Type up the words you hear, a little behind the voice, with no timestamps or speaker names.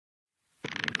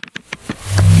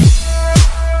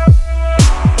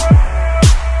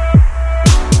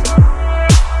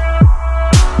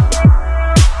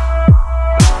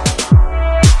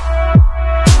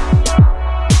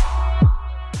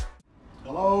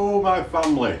Hello my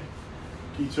family,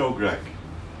 Keto Greg.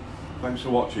 Thanks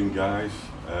for watching guys.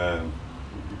 You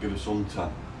get a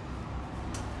suntan.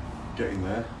 Getting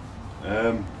there.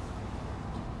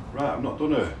 Right, I've not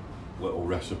done a little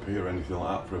recipe or anything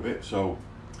like that for a bit, so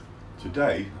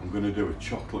today I'm going to do a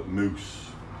chocolate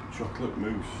mousse. Chocolate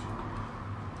mousse.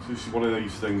 So this is one of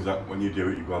these things that when you do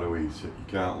it you've got to eat it. You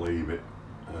can't leave it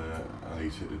and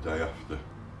eat it the day after.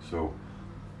 So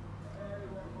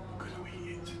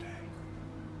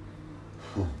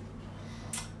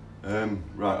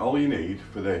right, all you need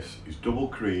for this is double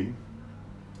cream,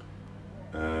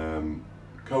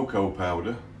 cocoa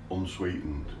powder,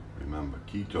 unsweetened, remember,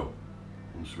 keto,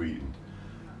 unsweetened,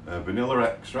 vanilla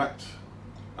extract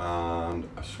and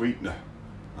a sweetener.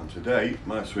 And today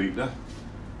my sweetener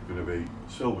is going to be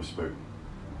silver spoon.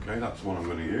 Okay, that's the one I'm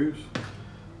going to use.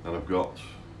 And I've got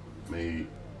my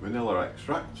vanilla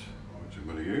extract, which I'm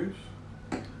going to use,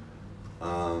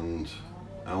 and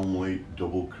only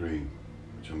double cream,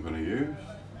 which I'm going to use,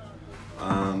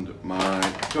 and my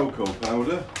cocoa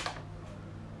powder.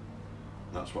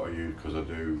 That's what I use because I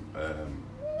do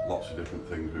lots of different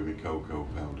things with my cocoa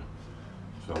powder.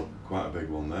 So quite a big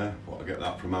one there, but I get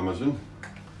that from Amazon.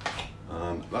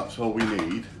 And that's all we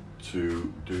need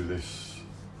to do this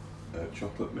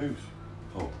chocolate mousse.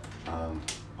 Oh, and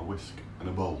a whisk and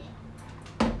a bowl.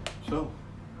 So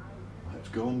let's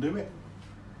go and do it.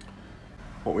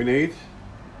 What we need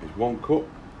is 1 cup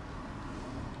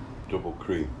double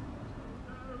cream.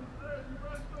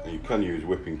 And you can use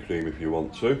whipping cream if you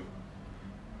want to.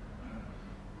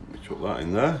 Let me chuck that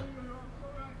in there.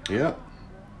 Yeah.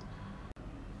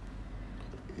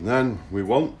 And then we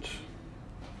want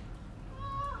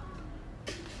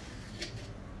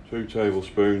 2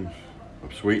 tablespoons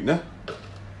of sweetener.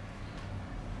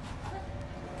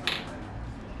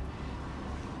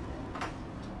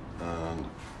 And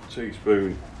a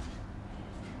teaspoon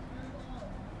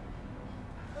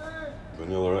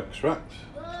vanilla extract.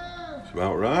 It's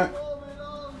about right.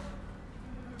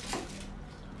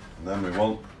 And then we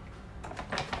want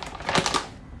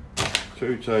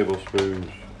 2 tablespoons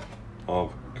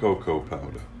of cocoa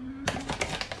powder.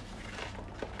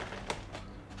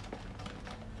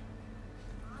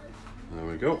 There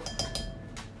we go.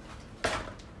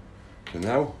 So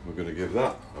now we're going to give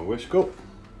that a whisk up.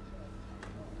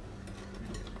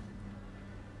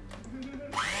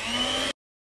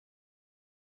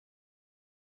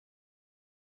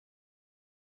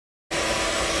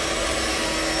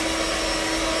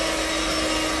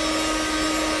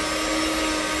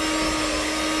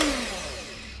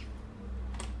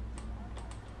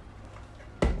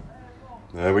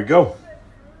 There we go.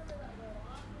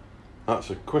 That's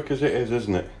as quick as it is,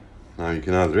 isn't it? Now you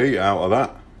can either eat out of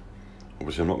that.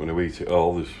 Obviously I'm not going to eat it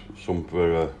all. There's some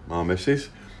for my missus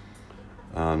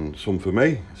and some for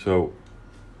me. So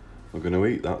we're going to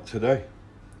eat that today.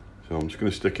 So I'm just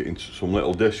going to stick it into some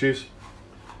little dishes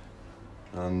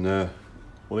and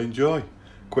we'll enjoy.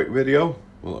 Quick video.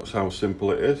 Well, that's how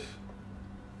simple it is.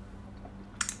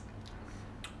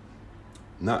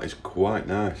 And that is quite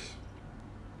nice.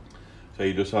 So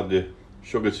you just add the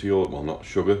sugar to your, well not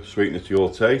sugar, sweetener to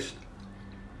your taste.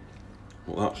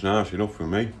 Well, that's nice enough for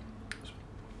me.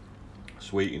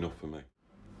 Sweet enough for me.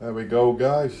 There we go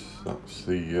guys, that's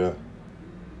the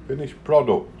finished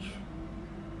product.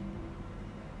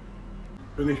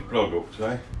 Finished product,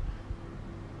 eh?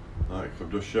 Like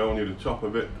I've just shown you the top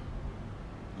of it.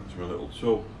 That's my little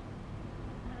tub.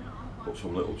 Put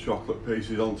some little chocolate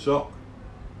pieces on top.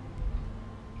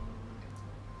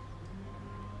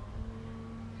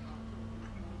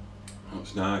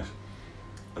 That's nice,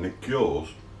 and it cures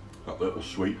that little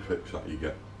sweet fix that you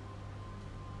get.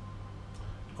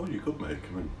 Oh, you could make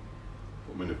them and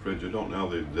put them in the fridge. I don't know how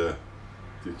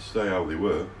they'd stay how they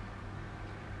were,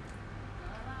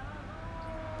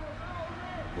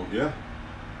 but yeah,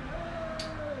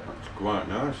 that's quite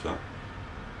nice that.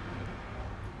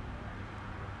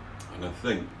 And I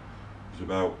think it's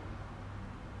about,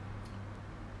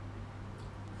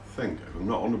 if I'm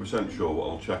not 100% sure, but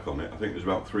I'll check on it. I think there's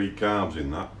about 3 carbs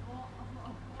in that.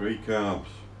 3 carbs.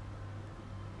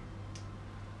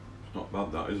 It's not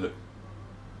bad that, is it?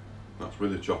 That's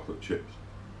with the chocolate chips.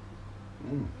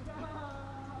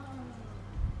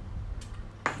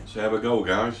 So have a go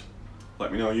guys.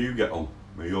 Let me know how you get on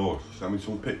with yours. Send me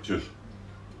some pictures.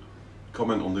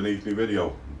 Comment underneath my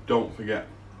video. Don't forget,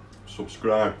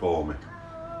 subscribe for me.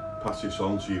 Pass this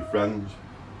on to your friends.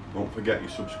 Don't forget your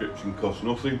subscription costs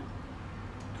nothing.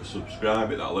 Just subscribe,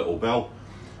 hit that little bell,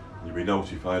 and you'll be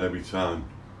notified every time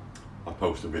I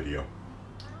post a video.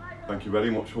 Thank you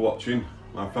very much for watching,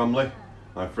 my family,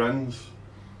 my friends,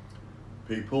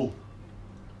 people.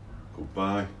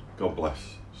 Goodbye. God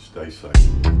bless. Stay safe.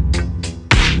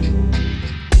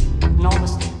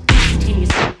 Namaste.